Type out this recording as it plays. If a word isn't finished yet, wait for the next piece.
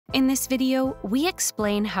In this video, we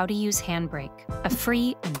explain how to use Handbrake, a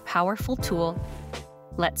free and powerful tool.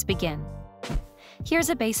 Let's begin. Here's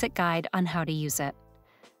a basic guide on how to use it.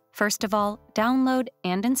 First of all, download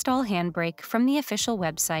and install Handbrake from the official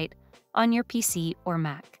website on your PC or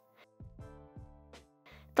Mac.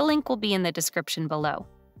 The link will be in the description below.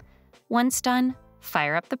 Once done,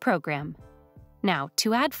 fire up the program. Now,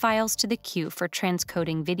 to add files to the queue for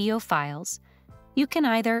transcoding video files, you can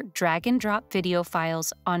either drag and drop video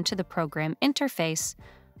files onto the program interface,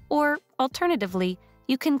 or alternatively,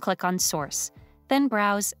 you can click on Source, then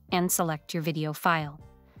browse and select your video file.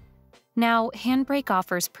 Now, Handbrake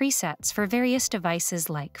offers presets for various devices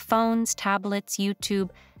like phones, tablets, YouTube,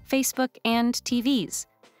 Facebook, and TVs.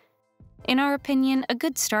 In our opinion, a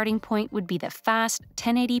good starting point would be the fast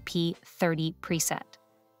 1080p 30 preset.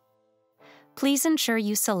 Please ensure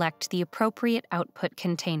you select the appropriate output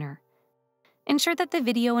container. Ensure that the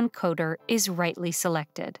video encoder is rightly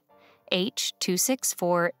selected.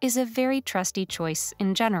 H.264 is a very trusty choice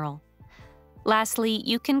in general. Lastly,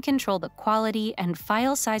 you can control the quality and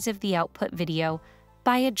file size of the output video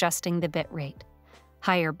by adjusting the bitrate.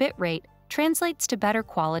 Higher bitrate translates to better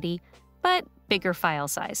quality, but bigger file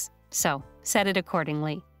size, so set it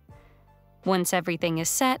accordingly. Once everything is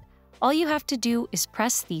set, all you have to do is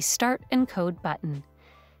press the Start Encode button.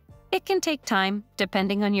 It can take time,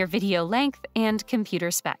 depending on your video length and computer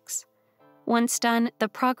specs. Once done, the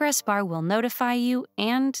progress bar will notify you,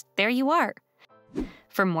 and there you are.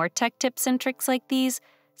 For more tech tips and tricks like these,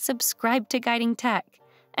 subscribe to Guiding Tech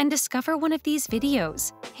and discover one of these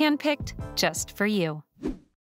videos, handpicked just for you.